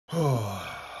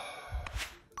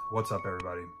What's up,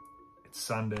 everybody? It's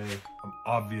Sunday. I'm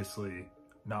obviously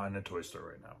not in a toy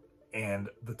store right now. And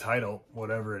the title,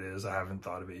 whatever it is, I haven't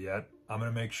thought of it yet. I'm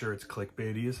gonna make sure it's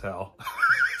clickbaity as hell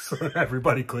so that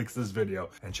everybody clicks this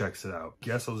video and checks it out.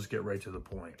 Guess I'll just get right to the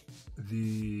point.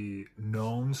 The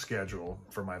known schedule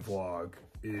for my vlog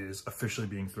is officially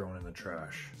being thrown in the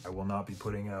trash. I will not be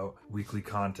putting out weekly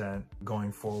content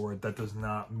going forward. That does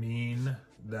not mean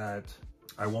that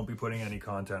I won't be putting any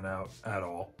content out at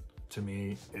all. To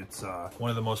me, it's one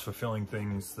of the most fulfilling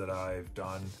things that I've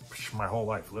done my whole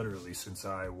life, literally since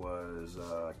I was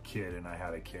a kid and I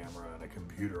had a camera and a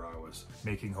computer. I was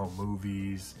making home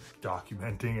movies,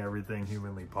 documenting everything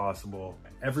humanly possible.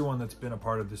 Everyone that's been a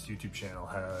part of this YouTube channel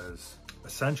has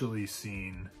essentially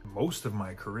seen most of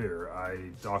my career.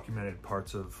 I documented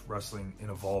parts of wrestling in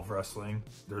Evolve Wrestling.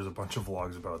 There's a bunch of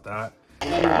vlogs about that.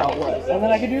 And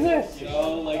then I could do this. You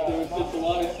know, like there was just a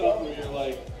lot of stuff where you're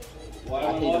like, why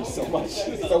am I hate him so much,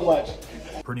 so much.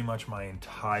 Pretty much my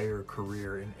entire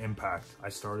career in Impact, I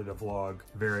started a vlog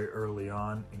very early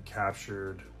on and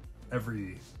captured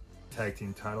every tag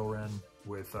team title run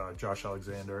with Josh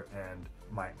Alexander, and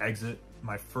my exit,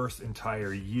 my first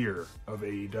entire year of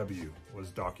AEW was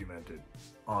documented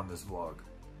on this vlog.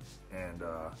 And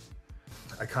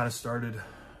I kind of started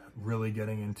really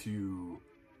getting into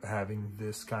having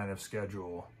this kind of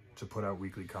schedule to put out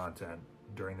weekly content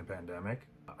during the pandemic.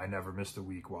 I never missed a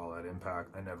week while at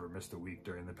Impact. I never missed a week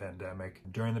during the pandemic.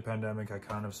 During the pandemic, I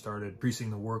kind of started increasing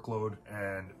the workload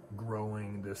and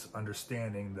growing this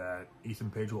understanding that Ethan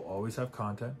Page will always have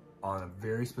content on a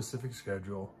very specific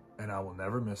schedule and I will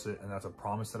never miss it. And that's a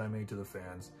promise that I made to the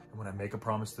fans. And when I make a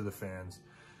promise to the fans,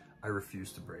 I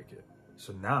refuse to break it.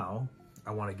 So now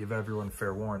I want to give everyone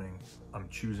fair warning. I'm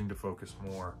choosing to focus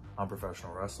more on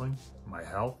professional wrestling, my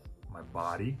health, my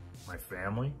body, my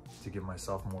family, to give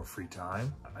myself more free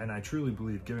time. And I truly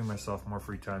believe giving myself more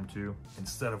free time too,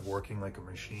 instead of working like a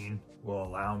machine, will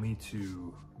allow me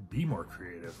to be more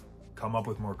creative, come up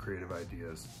with more creative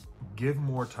ideas, give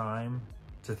more time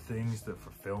to things that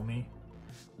fulfill me,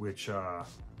 which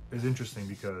is interesting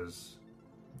because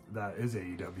that is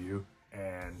AEW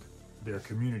and their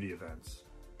community events.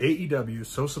 AEW is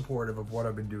so supportive of what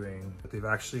I've been doing that they've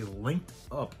actually linked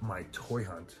up my toy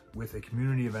hunt with a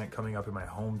community event coming up in my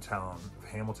hometown of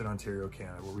Hamilton, Ontario,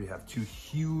 Canada, where we have two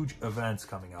huge events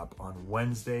coming up on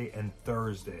Wednesday and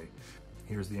Thursday.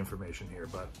 Here's the information here,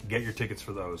 but get your tickets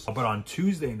for those. But on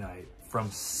Tuesday night, from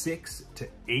 6 to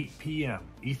 8 p.m.,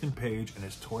 Ethan Page and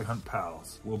his Toy Hunt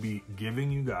pals will be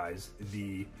giving you guys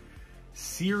the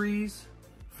series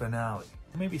finale.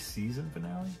 Maybe season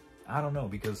finale? I don't know,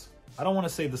 because I don't want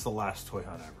to say this is the last toy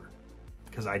hunt ever,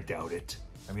 because I doubt it.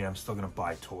 I mean, I'm still going to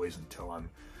buy toys until I'm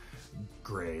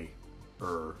gray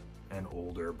and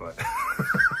older, but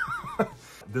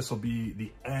this will be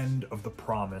the end of the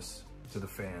promise to the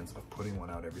fans of putting one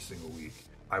out every single week.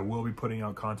 I will be putting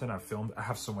out content. I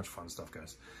have so much fun stuff,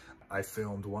 guys. I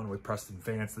filmed one with Preston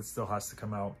Vance that still has to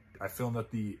come out. I filmed at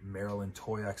the Maryland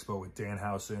Toy Expo with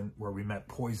Danhausen, where we met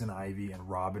Poison Ivy and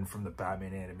Robin from the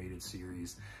Batman animated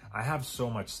series. I have so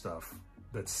much stuff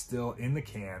that's still in the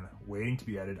can, waiting to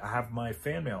be edited. I have my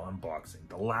fan mail unboxing,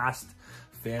 the last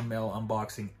fan mail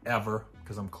unboxing ever,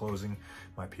 because I'm closing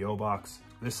my P.O. box.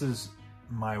 This is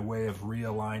my way of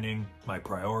realigning my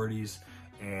priorities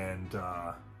and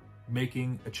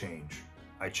making a change.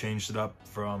 I changed it up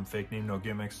from Fake Name No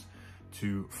Gimmicks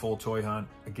to full toy hunt.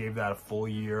 I gave that a full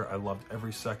year. I loved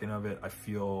every second of it. I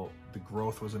feel the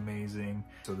growth was amazing.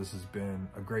 So this has been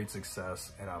a great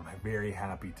success, and I'm very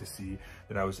happy to see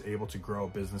that I was able to grow a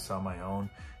business on my own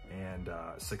and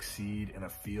succeed in a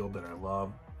field that I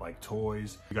love, like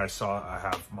toys. You guys saw I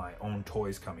have my own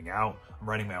toys coming out. I'm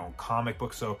writing my own comic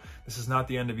book. So this is not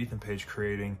the end of Ethan Page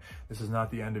creating. This is not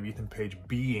the end of Ethan Page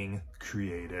being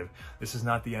creative. This is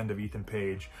not the end of Ethan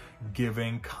Page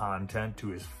giving content to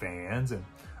his fans. And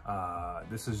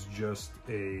this is just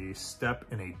a step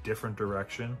in a different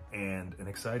direction and an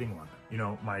exciting one. You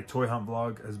know, my toy hunt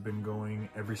vlog has been going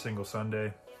every single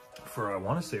Sunday for I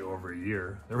want to say over a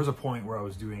year. There was a point where I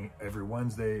was doing every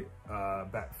Wednesday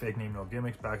Fake Name No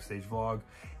Gimmicks backstage vlog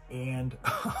and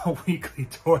a weekly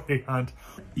toy hunt,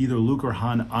 either Luke or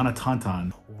Han on a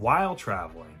tauntaun, while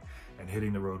traveling and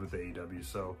hitting the road with AEW.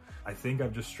 So I think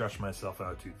I've just stretched myself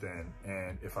out too thin,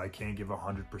 and if I can't give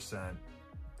 100%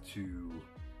 to,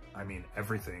 I mean,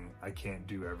 everything, I can't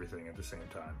do everything at the same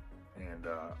time. And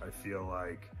I feel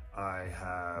like I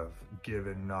have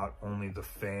given not only the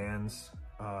fans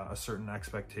a certain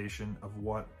expectation of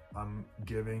what I'm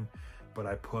giving, but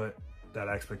I put that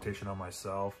expectation on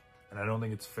myself, and I don't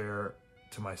think it's fair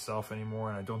to myself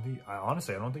anymore. And I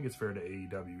honestly, I don't think it's fair to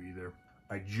AEW either.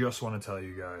 I just want to tell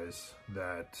you guys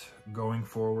that going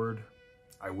forward,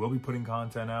 I will be putting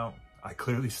content out. I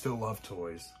clearly still love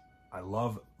toys. I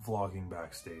love vlogging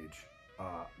backstage.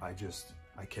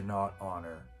 I cannot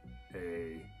honor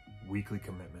a weekly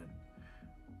commitment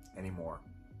anymore.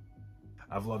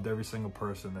 I've loved every single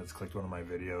person that's clicked one of my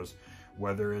videos,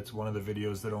 whether it's one of the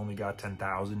videos that only got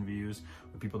 10,000 views,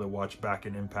 the people that watch back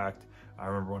in Impact. I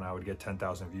remember when I would get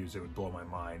 10,000 views, it would blow my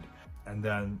mind. And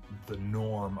then the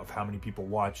norm of how many people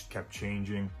watched kept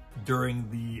changing. During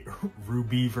the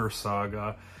Rubyverse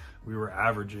saga, we were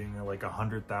averaging like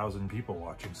 100,000 people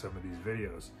watching some of these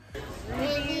videos.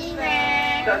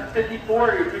 That's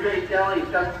 54, you're too great, Jelly.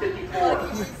 That's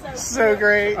 54. So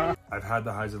great. I've had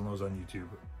the highs and lows on YouTube.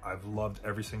 I've loved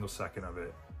every single second of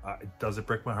it. Does it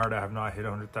break my heart I have not hit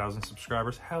 100,000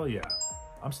 subscribers? Hell yeah.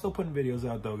 I'm still putting videos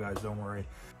out though, guys, don't worry.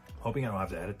 Hoping I don't have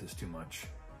to edit this too much.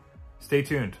 Stay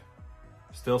tuned.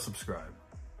 Still subscribe.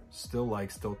 Still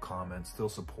like, still comment, still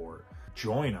support.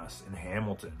 Join us in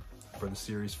Hamilton for the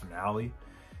series finale.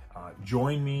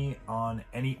 Join me on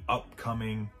any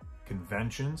upcoming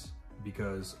conventions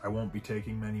because I won't be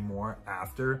taking many more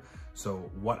after. So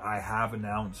what I have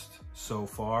announced so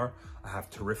far, I have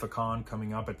Terrificon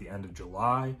coming up at the end of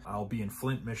July. I'll be in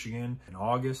Flint, Michigan in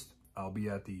August. I'll be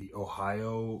at the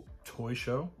Ohio Toy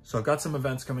Show. So I've got some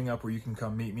events coming up where you can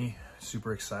come meet me.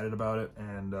 Super excited about it.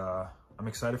 And I'm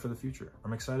excited for the future.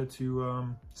 I'm excited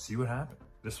to see what happens.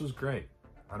 This was great.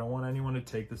 I don't want anyone to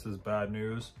take this as bad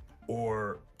news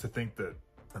or to think that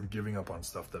I'm giving up on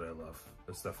stuff that I love.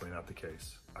 That's definitely not the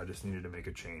case. I just needed to make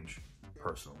a change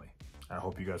personally. I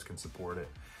hope you guys can support it.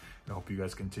 I hope you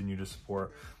guys continue to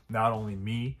support not only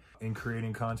me in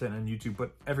creating content on YouTube,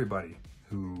 but everybody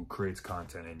who creates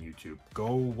content in YouTube.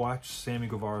 Go watch Sammy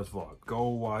Guevara's vlog. Go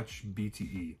watch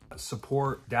BTE.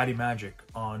 Support Daddy Magic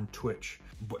on Twitch.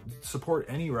 But support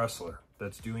any wrestler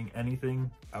that's doing anything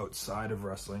outside of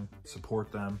wrestling.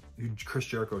 Support them. Chris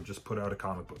Jericho just put out a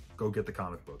comic book. Go get the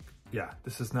comic book. Yeah,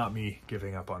 this is not me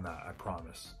giving up on that, I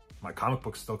promise. My comic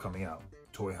book's still coming out.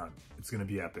 Toy Hunt. It's gonna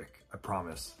be epic, I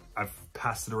promise. I've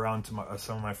passed it around to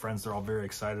some of my friends. They're all very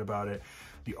excited about it.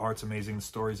 The art's amazing, the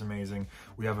story's amazing.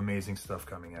 We have amazing stuff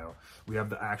coming out. We have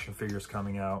the action figures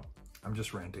coming out. I'm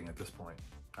just ranting at this point.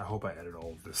 I hope I edit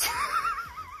all of this.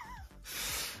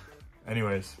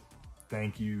 Anyways,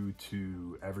 thank you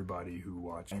to everybody who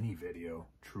watched any video,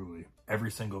 truly.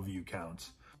 Every single view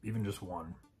counts, even just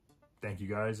one. Thank you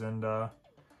guys, and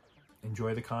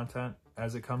enjoy the content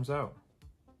as it comes out,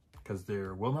 because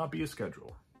there will not be a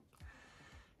schedule.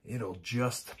 It'll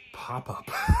just pop up.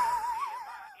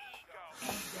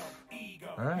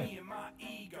 All right.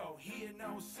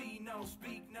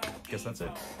 Guess that's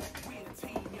it.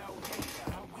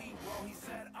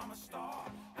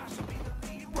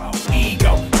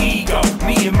 Ego,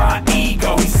 me and my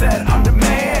ego. He said I'm the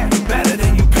man, better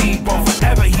than you people.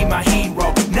 Forever he my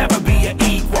hero, never be an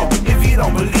equal. If you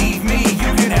don't believe me,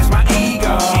 you can ask my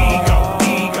ego.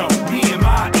 Ego, me and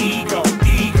my ego.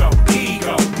 Ego,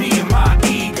 me and my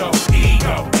ego.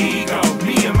 Ego,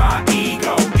 me and my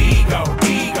ego. Ego,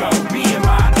 me and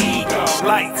my ego.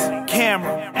 Lights,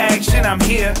 camera, action, I'm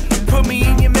here. Put me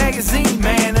in your magazine,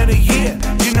 man of the year.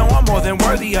 You know I'm more than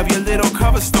worthy of your little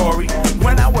cover story.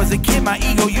 When I was a kid, my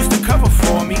ego used to cover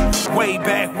for me. Way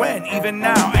back when, even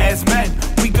now as men,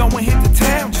 we go and hit the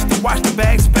town just to watch the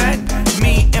bags spend.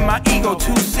 Me and my ego,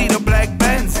 two-seater black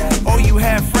Benz. Oh, you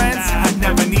have friends? I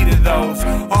never needed those.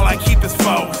 All I keep is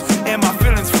foes, and my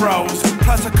feelings froze.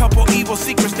 Plus a couple evil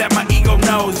secrets that my ego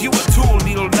knows. You a tool,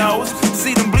 needle nose.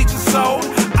 See them bleachers sold?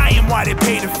 I am why they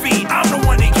pay the fee. I'm the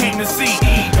one they came to see.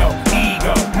 Ego,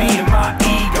 me and my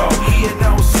ego. Hear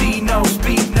no, see no,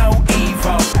 speak no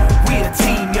evil. We a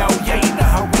team, yo, yeah, you know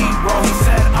how we roll. He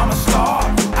said I'm a star,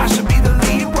 I should be the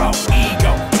lead role.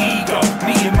 Ego,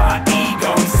 me and my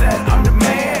ego. He said I'm the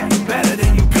man, better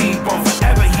than you people.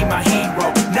 Forever he my hero,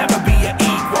 never be an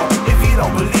equal. If you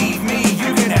don't believe me,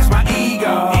 you can ask my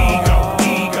ego. Ego,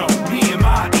 me and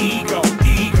my ego.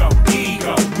 Ego,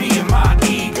 me and my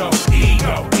ego.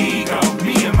 Ego,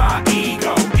 me and my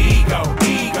ego. Ego,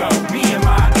 me and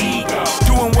my ego.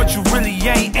 Doing what you really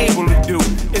ain't able to do.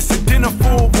 It's a dinner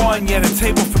for one, yet a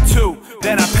table for two.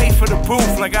 Then I pay for the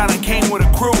booth like I done came with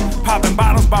a crew. Popping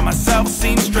bottles by myself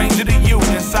seems stranger to you.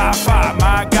 Inside five,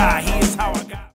 my